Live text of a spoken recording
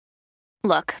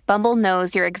Look, Bumble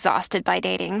knows you're exhausted by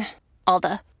dating. All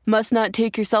the must not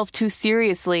take yourself too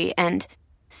seriously and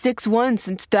 6'1"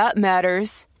 since that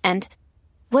matters. And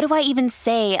what do I even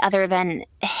say other than,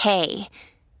 hey?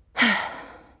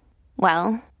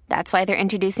 Well, that's why they're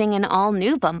introducing an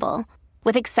all-new Bumble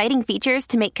with exciting features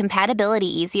to make compatibility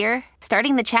easier,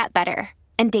 starting the chat better,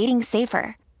 and dating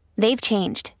safer. They've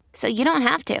changed, so you don't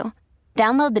have to.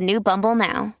 Download the new Bumble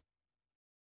now.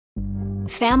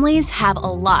 Families have a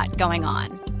lot going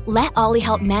on. Let Ollie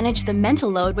help manage the mental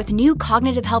load with new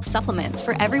cognitive help supplements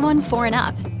for everyone 4 and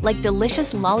up, like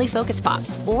delicious Lolly Focus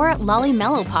Pops or Lolly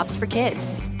Mellow Pops for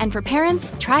kids. And for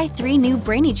parents, try 3 new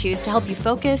Brainy Chews to help you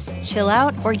focus, chill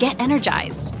out, or get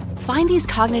energized. Find these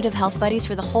cognitive health buddies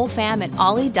for the whole fam at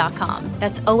ollie.com.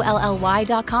 That's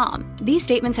OLLY.com. These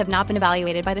statements have not been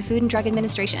evaluated by the Food and Drug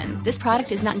Administration. This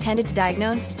product is not intended to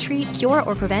diagnose, treat, cure,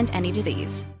 or prevent any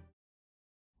disease.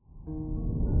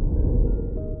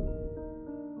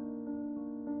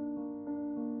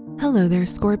 Hello there,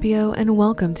 Scorpio, and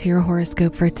welcome to your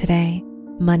horoscope for today,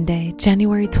 Monday,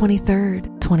 January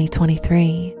 23rd,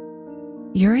 2023.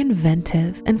 You're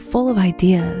inventive and full of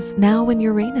ideas now when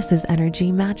Uranus's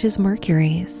energy matches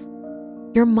Mercury's.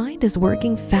 Your mind is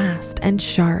working fast and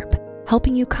sharp,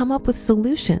 helping you come up with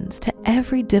solutions to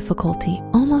every difficulty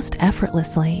almost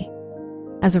effortlessly.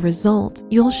 As a result,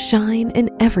 you'll shine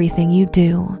in everything you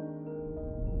do.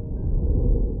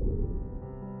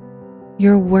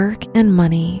 Your work and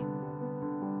money.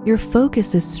 Your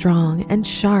focus is strong and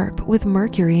sharp with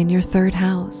Mercury in your 3rd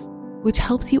house, which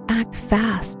helps you act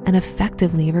fast and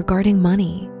effectively regarding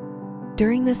money.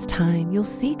 During this time, you'll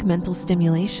seek mental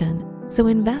stimulation, so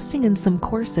investing in some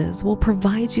courses will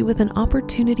provide you with an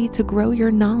opportunity to grow your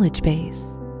knowledge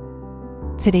base.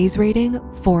 Today's rating,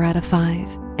 4 out of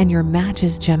 5, and your match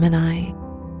is Gemini.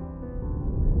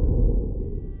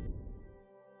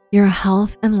 Your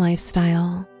health and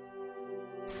lifestyle.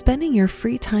 Spending your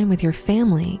free time with your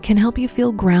family can help you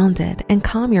feel grounded and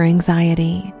calm your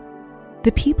anxiety.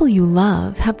 The people you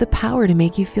love have the power to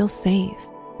make you feel safe,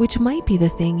 which might be the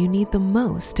thing you need the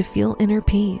most to feel inner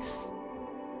peace.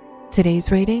 Today's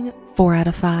rating, 4 out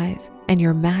of 5, and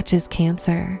your match is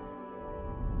Cancer.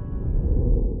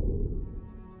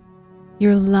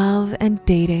 Your love and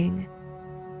dating.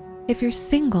 If you're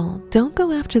single, don't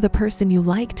go after the person you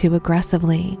like too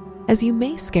aggressively, as you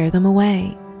may scare them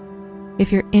away.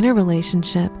 If you're in a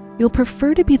relationship, you'll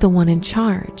prefer to be the one in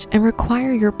charge and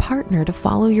require your partner to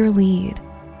follow your lead.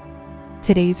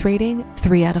 Today's rating,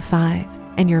 3 out of 5,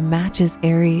 and your match is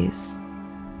Aries.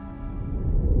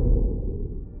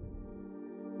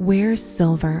 Wear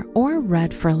silver or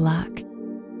red for luck.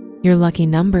 Your lucky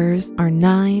numbers are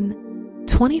 9,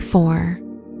 24,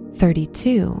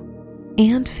 32,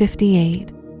 and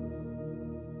 58.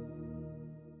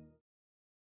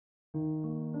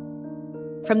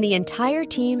 From the entire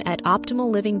team at Optimal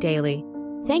Living Daily,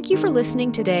 thank you for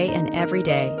listening today and every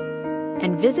day.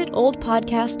 And visit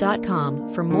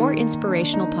oldpodcast.com for more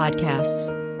inspirational podcasts.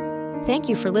 Thank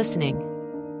you for listening.